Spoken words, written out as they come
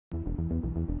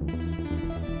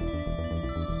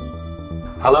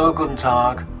Hello, guten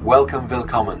Tag, welcome,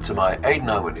 willkommen to my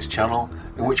Eyewitness channel,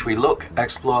 in which we look,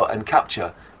 explore and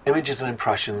capture images and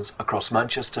impressions across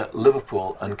Manchester,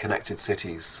 Liverpool and connected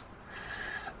cities.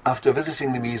 After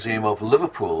visiting the Museum of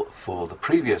Liverpool for the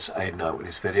previous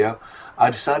Eyewitness video,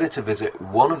 I decided to visit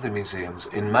one of the museums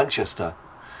in Manchester,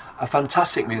 a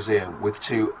fantastic museum with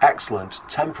two excellent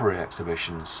temporary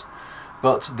exhibitions,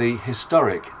 but the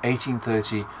historic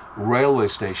 1830 railway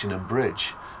station and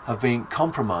bridge have been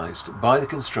compromised by the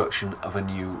construction of a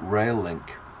new rail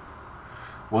link.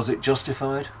 Was it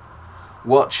justified?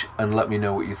 Watch and let me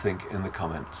know what you think in the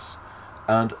comments.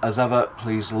 And as ever,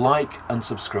 please like and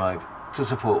subscribe to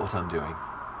support what I'm doing.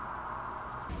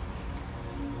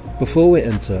 Before we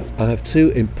enter, I have two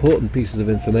important pieces of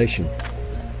information.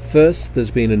 First,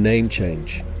 there's been a name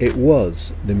change. It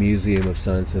was the Museum of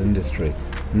Science and Industry.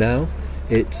 Now,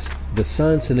 it's the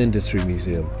Science and Industry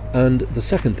Museum. And the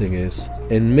second thing is,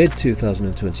 in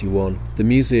mid-2021, the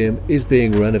museum is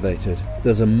being renovated.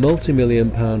 There's a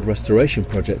multi-million-pound restoration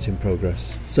project in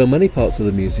progress, so many parts of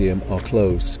the museum are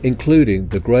closed, including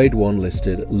the Grade 1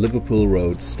 listed Liverpool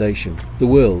Road station, the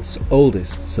world's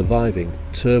oldest surviving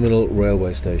terminal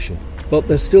railway station. But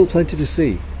there's still plenty to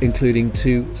see, including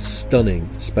two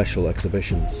stunning special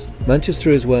exhibitions. Manchester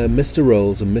is where Mr.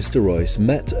 Rolls and Mr. Royce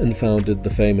met and founded the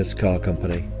famous car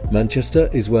company. Manchester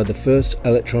is where the first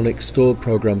electronic stored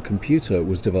program computer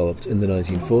was developed in the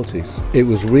 1940s. It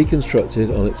was reconstructed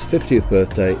on its 50th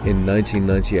birthday in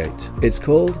 1998. It's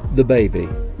called the Baby.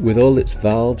 With all its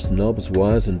valves, knobs,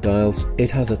 wires and dials,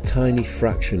 it has a tiny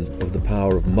fraction of the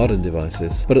power of modern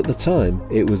devices, but at the time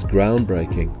it was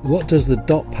groundbreaking. What does the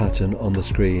dot pattern on the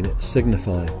screen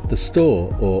signify? The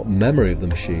store or memory of the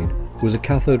machine was a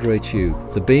cathode ray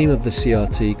tube. The beam of the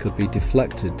CRT could be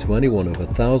deflected to any one of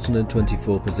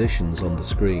 1,024 positions on the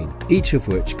screen, each of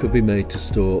which could be made to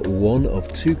store one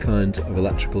of two kinds of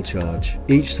electrical charge.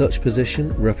 Each such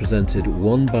position represented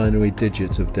one binary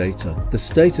digit of data. The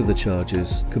state of the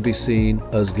charges could be seen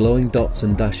as glowing dots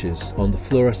and dashes on the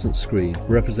fluorescent screen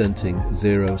representing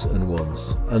zeros and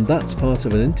ones. And that's part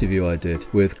of an interview I did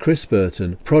with Chris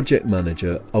Burton, project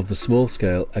manager of the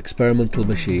small-scale experimental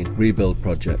machine rebuild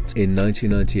project in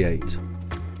 1998.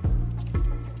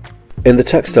 In the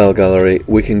Textile Gallery,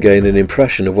 we can gain an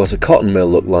impression of what a cotton mill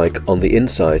looked like on the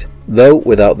inside, though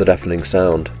without the deafening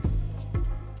sound.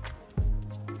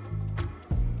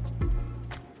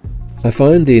 I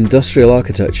find the industrial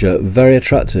architecture very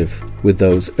attractive, with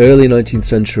those early 19th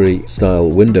century style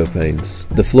window panes.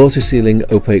 The floor-to-ceiling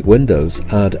opaque windows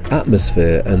add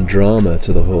atmosphere and drama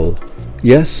to the hall.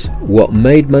 Yes, what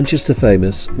made Manchester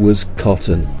famous was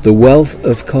cotton. The wealth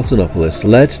of Cottonopolis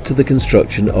led to the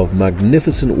construction of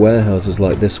magnificent warehouses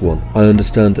like this one. I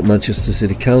understand that Manchester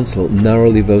City Council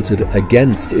narrowly voted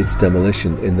against its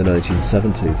demolition in the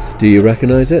 1970s. Do you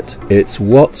recognise it? It's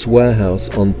Watts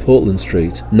Warehouse on Portland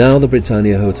Street, now the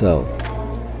Britannia Hotel.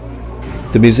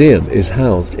 The museum is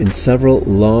housed in several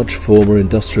large former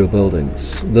industrial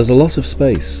buildings. There's a lot of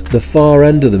space. The far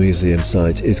end of the museum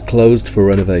site is closed for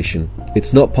renovation.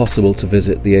 It's not possible to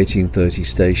visit the 1830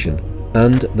 station,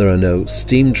 and there are no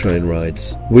steam train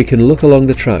rides. We can look along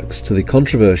the tracks to the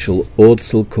controversial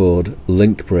Ordsall Cord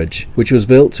link bridge, which was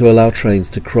built to allow trains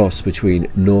to cross between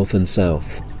north and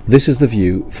south. This is the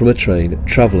view from a train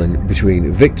travelling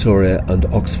between Victoria and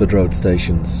Oxford Road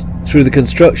stations. Through the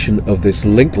construction of this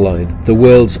link line, the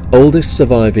world's oldest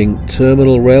surviving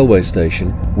terminal railway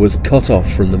station was cut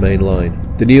off from the main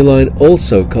line. The new line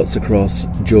also cuts across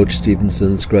George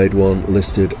Stephenson's Grade 1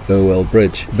 listed Orwell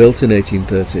Bridge, built in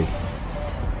 1830.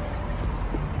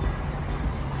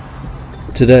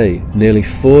 Today, nearly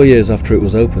 4 years after it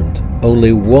was opened,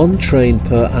 only one train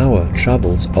per hour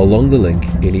travels along the link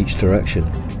in each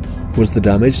direction. Was the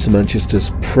damage to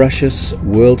Manchester's precious,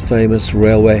 world-famous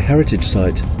railway heritage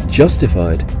site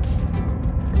justified?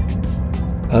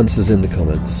 Answers in the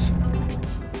comments.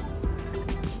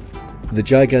 The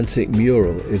gigantic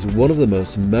mural is one of the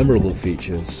most memorable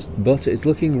features, but it's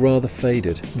looking rather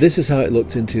faded. This is how it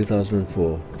looked in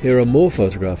 2004. Here are more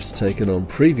photographs taken on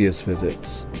previous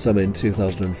visits, some in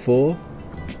 2004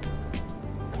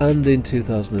 and in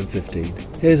 2015.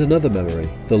 Here's another memory,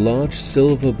 the large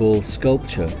silver ball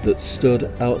sculpture that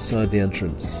stood outside the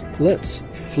entrance. Let's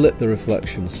flip the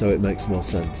reflection so it makes more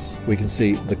sense. We can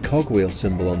see the cogwheel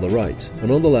symbol on the right,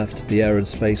 and on the left the Air and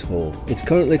Space Hall. It's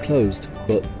currently closed,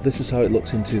 but this is how it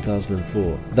looked in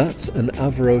 2004. That's an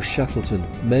Avro Shackleton,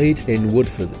 made in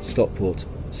Woodford, Stockport,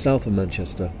 south of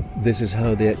Manchester. This is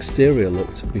how the exterior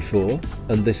looked before,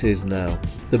 and this is now.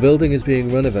 The building is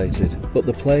being renovated, but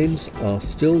the planes are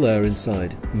still there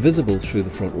inside, visible through the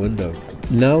front window.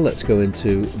 Now let's go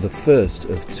into the first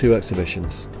of two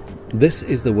exhibitions. This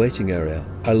is the waiting area.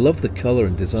 I love the colour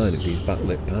and design of these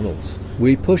backlit panels.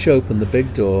 We push open the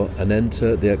big door and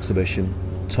enter the exhibition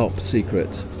Top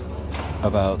Secret,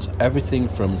 about everything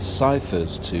from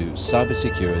ciphers to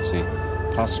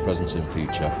cybersecurity, past, present and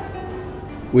future.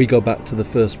 We go back to the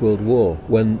First World War,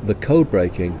 when the code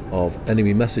breaking of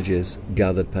enemy messages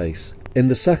gathered pace. In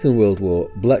the Second World War,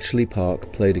 Bletchley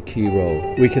Park played a key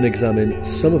role. We can examine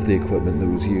some of the equipment that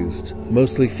was used.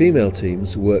 Mostly female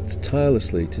teams worked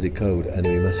tirelessly to decode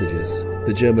enemy messages.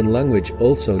 The German language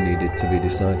also needed to be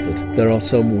deciphered. There are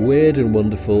some weird and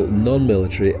wonderful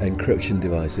non-military encryption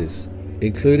devices,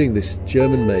 including this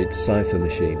German-made cipher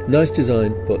machine. Nice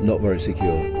design, but not very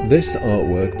secure. This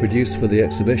artwork, produced for the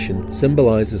exhibition,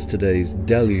 symbolises today's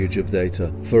deluge of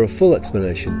data. For a full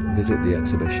explanation, visit the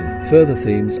exhibition. Further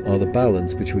themes are the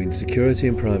balance between security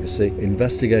and privacy,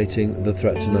 investigating the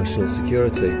threat to national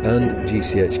security, and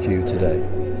GCHQ today.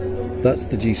 That's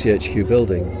the GCHQ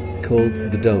building, called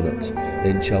the Donut,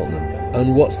 in Cheltenham.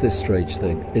 And what's this strange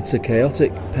thing? It's a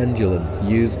chaotic pendulum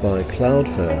used by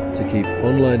Cloudflare to keep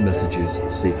online messages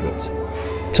secret.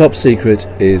 Top Secret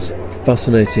is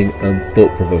fascinating and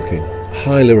thought-provoking.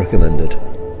 Highly recommended.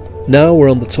 Now we're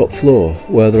on the top floor,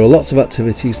 where there are lots of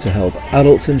activities to help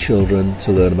adults and children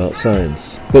to learn about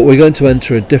science. But we're going to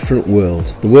enter a different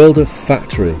world, the world of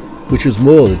Factory, which was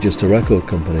more than just a record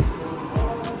company.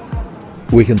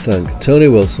 We can thank Tony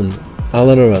Wilson,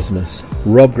 Alan Erasmus,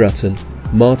 Rob Grattan,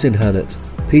 Martin Hannett,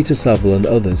 Peter Saville and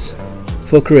others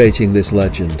for creating this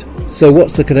legend. So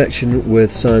what's the connection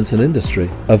with science and industry?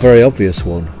 A very obvious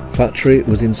one. Factory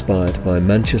was inspired by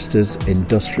Manchester's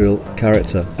industrial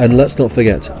character. And let's not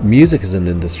forget, music as an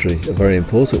industry, a very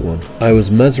important one. I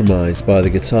was mesmerised by the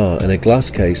guitar in a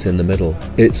glass case in the middle.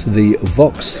 It's the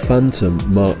Vox Phantom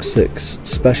Mark VI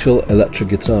special electric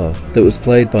guitar that was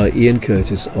played by Ian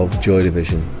Curtis of Joy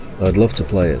Division. I'd love to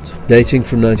play it. Dating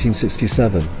from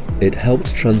 1967, it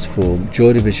helped transform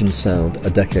Joy Division's sound a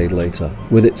decade later.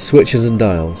 With its switches and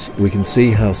dials, we can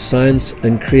see how science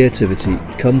and creativity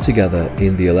come together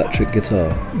in the electric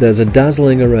guitar. There's a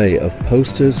dazzling array of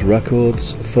posters,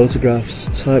 records, photographs,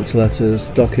 typed letters,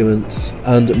 documents,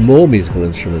 and more musical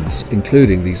instruments,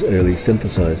 including these early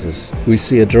synthesizers. We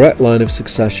see a direct line of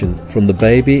succession from the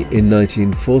Baby in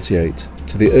 1948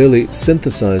 to the early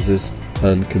synthesizers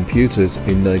and computers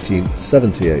in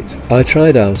 1978. I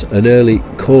tried out an early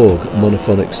Korg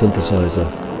monophonic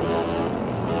synthesizer.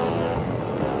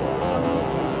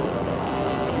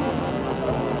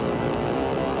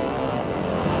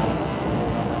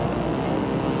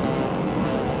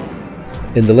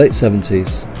 In the late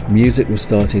 70s, music was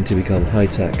starting to become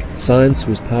high-tech. Science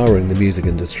was powering the music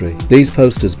industry. These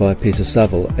posters by Peter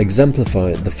Saville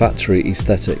exemplify the factory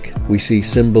aesthetic. We see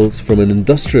symbols from an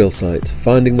industrial site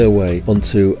finding their way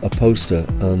onto a poster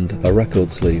and a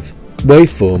record sleeve.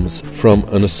 Waveforms from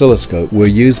an oscilloscope were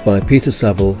used by Peter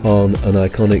Saville on an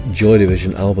iconic Joy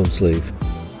Division album sleeve.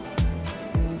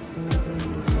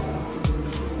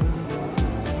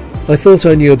 I thought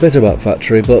I knew a bit about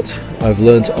Factory, but I've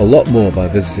learnt a lot more by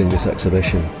visiting this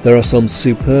exhibition. There are some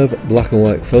superb black and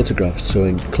white photographs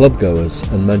showing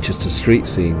clubgoers and Manchester street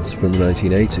scenes from the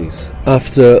 1980s.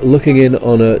 After looking in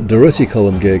on a Durruti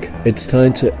column gig, it's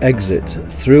time to exit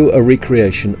through a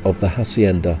recreation of the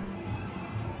Hacienda.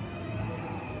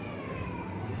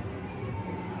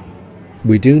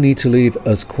 We do need to leave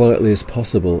as quietly as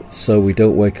possible so we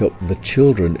don't wake up the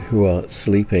children who are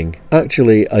sleeping.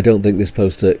 Actually, I don't think this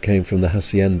poster came from the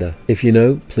Hacienda. If you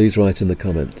know, please write in the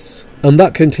comments. And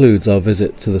that concludes our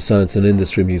visit to the Science and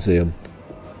Industry Museum.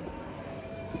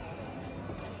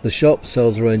 The shop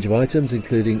sells a range of items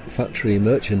including factory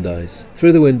merchandise.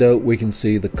 Through the window we can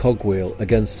see the cogwheel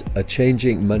against a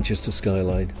changing Manchester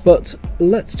skyline. But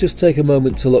let's just take a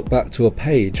moment to look back to a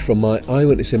page from my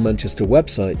Eyewitness in Manchester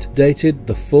website dated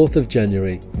the 4th of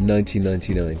January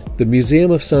 1999. The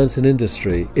Museum of Science and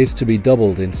Industry is to be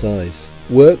doubled in size.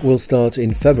 Work will start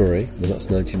in February, well that's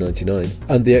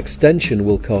 1999, and the extension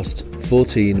will cost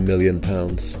 £14 million.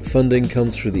 Funding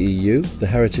comes through the EU, the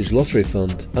Heritage Lottery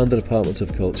Fund and the Department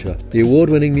of Culture. The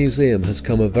award-winning museum has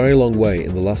come a very long way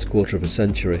in the last quarter of a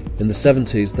century. In the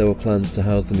 70s there were plans to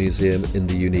house the museum in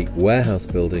the unique warehouse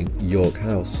building York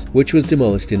House, which was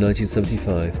demolished in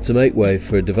 1975 to make way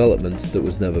for a development that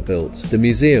was never built. The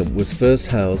museum was first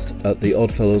housed at the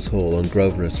Oddfellows Hall on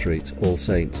Grosvenor Street, All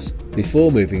Saints,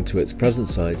 before moving to its present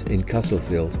site in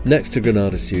Castlefield, next to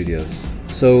Granada Studios.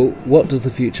 So what does the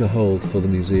future hold for the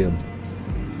museum?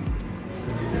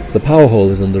 The Power Hall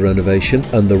is under renovation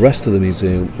and the rest of the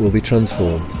museum will be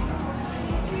transformed.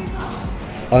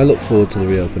 I look forward to the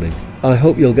reopening. I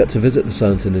hope you'll get to visit the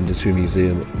Science and Industry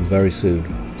Museum very soon.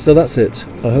 So that's it.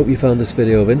 I hope you found this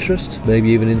video of interest, maybe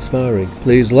even inspiring.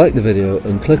 Please like the video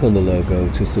and click on the logo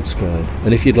to subscribe.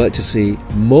 And if you'd like to see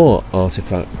more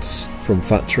artifacts from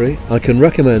Factory, I can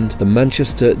recommend the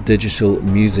Manchester Digital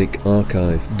Music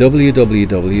Archive,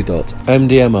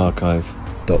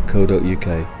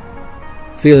 www.mdmarchive.co.uk.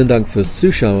 Vielen Dank fürs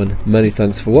Zuschauen, many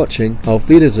thanks for watching, auf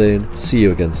Wiedersehen, see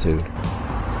you again soon.